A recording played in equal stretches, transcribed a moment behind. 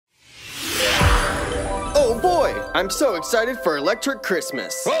boy, I'm so excited for Electric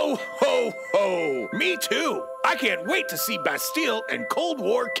Christmas. Ho, ho, ho! Me too! I can't wait to see Bastille and Cold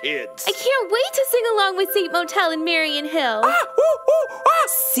War kids. I can't wait to sing along with St. Motel and Marion Hill.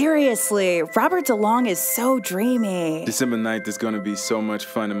 Seriously, Robert DeLong is so dreamy. December 9th is going to be so much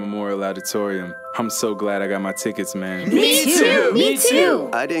fun in Memorial Auditorium. I'm so glad I got my tickets, man. Me too! Me too!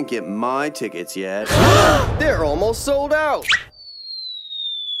 I didn't get my tickets yet. They're almost sold out.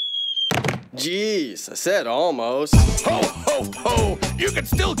 Jeez, I said almost. Ho, ho, ho! You can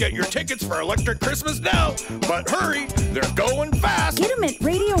still get your tickets for Electric Christmas now, but hurry, they're going fast. Get them at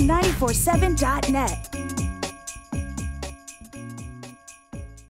radio947.net.